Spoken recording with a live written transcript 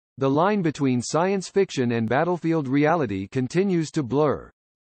The line between science fiction and battlefield reality continues to blur.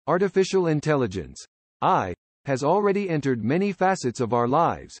 Artificial intelligence, AI, has already entered many facets of our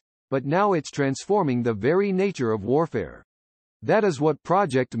lives, but now it's transforming the very nature of warfare. That is what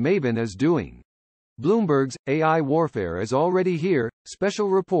Project Maven is doing. Bloomberg's AI warfare is already here. Special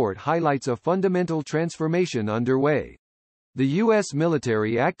report highlights a fundamental transformation underway. The U.S.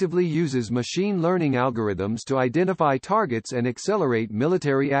 military actively uses machine learning algorithms to identify targets and accelerate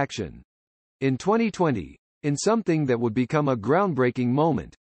military action. In 2020, in something that would become a groundbreaking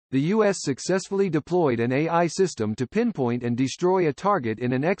moment, the U.S. successfully deployed an AI system to pinpoint and destroy a target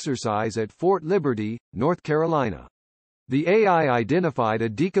in an exercise at Fort Liberty, North Carolina. The AI identified a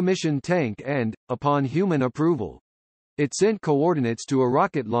decommissioned tank and, upon human approval, it sent coordinates to a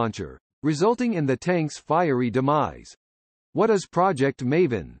rocket launcher, resulting in the tank's fiery demise. What is Project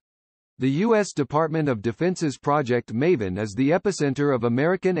Maven? The U.S. Department of Defense's Project Maven is the epicenter of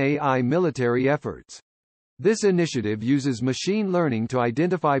American AI military efforts. This initiative uses machine learning to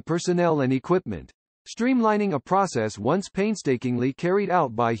identify personnel and equipment, streamlining a process once painstakingly carried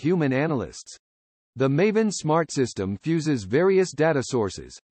out by human analysts. The Maven Smart System fuses various data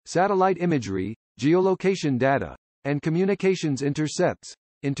sources, satellite imagery, geolocation data, and communications intercepts,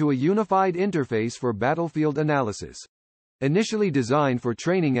 into a unified interface for battlefield analysis. Initially designed for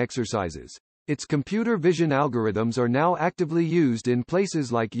training exercises, its computer vision algorithms are now actively used in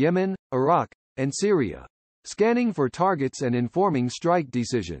places like Yemen, Iraq, and Syria, scanning for targets and informing strike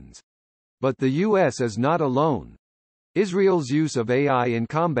decisions. But the U.S. is not alone. Israel's use of AI in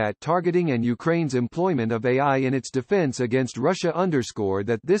combat targeting and Ukraine's employment of AI in its defense against Russia underscore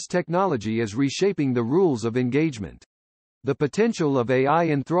that this technology is reshaping the rules of engagement. The potential of AI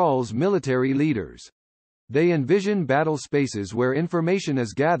enthralls military leaders. They envision battle spaces where information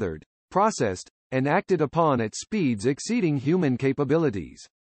is gathered, processed, and acted upon at speeds exceeding human capabilities.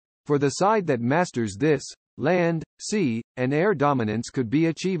 For the side that masters this, land, sea, and air dominance could be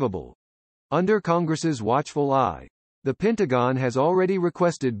achievable. Under Congress's watchful eye, the Pentagon has already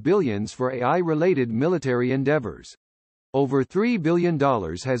requested billions for AI-related military endeavors. Over $3 billion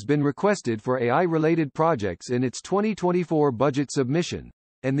has been requested for AI-related projects in its 2024 budget submission,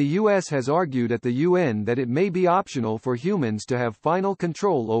 and the U.S. has argued at the UN that it may be optional for humans to have final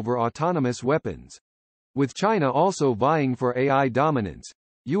control over autonomous weapons. With China also vying for AI dominance,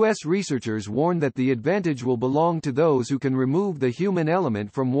 U.S. researchers warn that the advantage will belong to those who can remove the human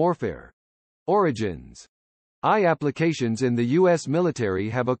element from warfare. Origins. AI applications in the U.S. military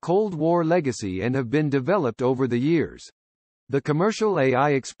have a Cold War legacy and have been developed over the years. The commercial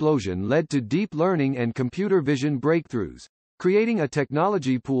AI explosion led to deep learning and computer vision breakthroughs, creating a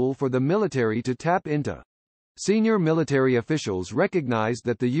technology pool for the military to tap into. Senior military officials recognized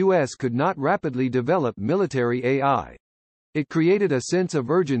that the U.S. could not rapidly develop military AI. It created a sense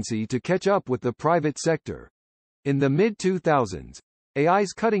of urgency to catch up with the private sector. In the mid-2000s,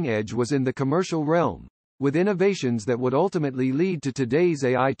 AI's cutting edge was in the commercial realm, with innovations that would ultimately lead to today's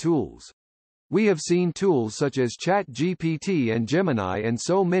AI tools. We have seen tools such as ChatGPT and Gemini and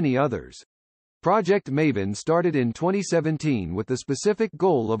so many others. Project Maven started in 2017 with the specific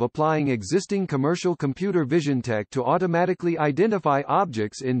goal of applying existing commercial computer vision tech to automatically identify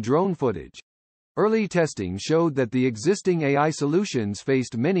objects in drone footage. Early testing showed that the existing AI solutions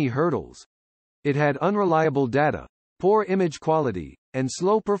faced many hurdles. It had unreliable data, poor image quality, and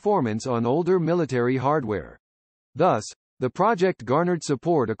slow performance on older military hardware. Thus, the project garnered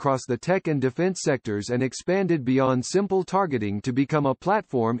support across the tech and defense sectors and expanded beyond simple targeting to become a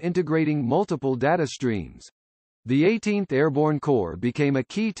platform integrating multiple data streams. The 18th Airborne Corps became a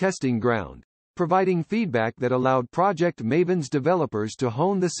key testing ground, providing feedback that allowed Project Maven's developers to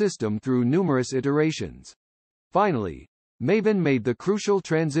hone the system through numerous iterations. Finally, Maven made the crucial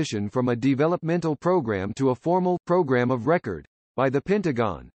transition from a developmental program to a formal program of record by the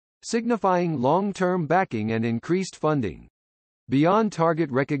Pentagon, signifying long-term backing and increased funding. Beyond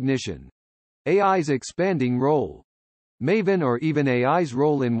target recognition, AI's expanding role. Maven or even AI's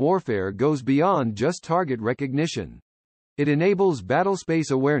role in warfare goes beyond just target recognition. It enables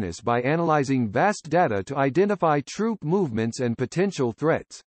battlespace awareness by analyzing vast data to identify troop movements and potential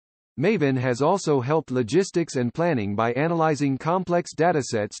threats. Maven has also helped logistics and planning by analyzing complex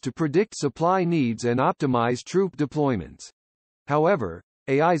datasets to predict supply needs and optimize troop deployments. However,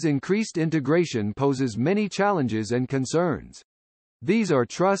 AI's increased integration poses many challenges and concerns. These are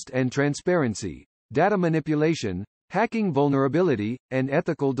trust and transparency, data manipulation, hacking vulnerability, and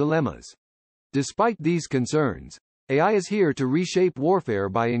ethical dilemmas. Despite these concerns, AI is here to reshape warfare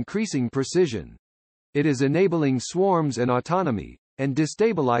by increasing precision. It is enabling swarms and autonomy, and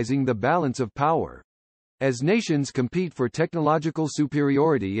destabilizing the balance of power. As nations compete for technological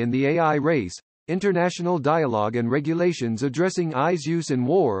superiority in the AI race, international dialogue and regulations addressing AI's use in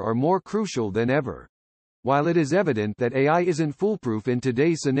war are more crucial than ever. While it is evident that AI isn't foolproof in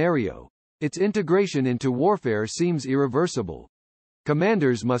today's scenario, its integration into warfare seems irreversible.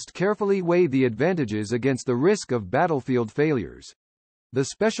 Commanders must carefully weigh the advantages against the risk of battlefield failures. The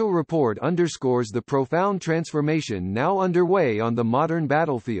special report underscores the profound transformation now underway on the modern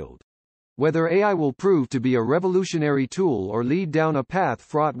battlefield. Whether AI will prove to be a revolutionary tool or lead down a path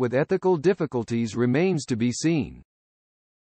fraught with ethical difficulties remains to be seen.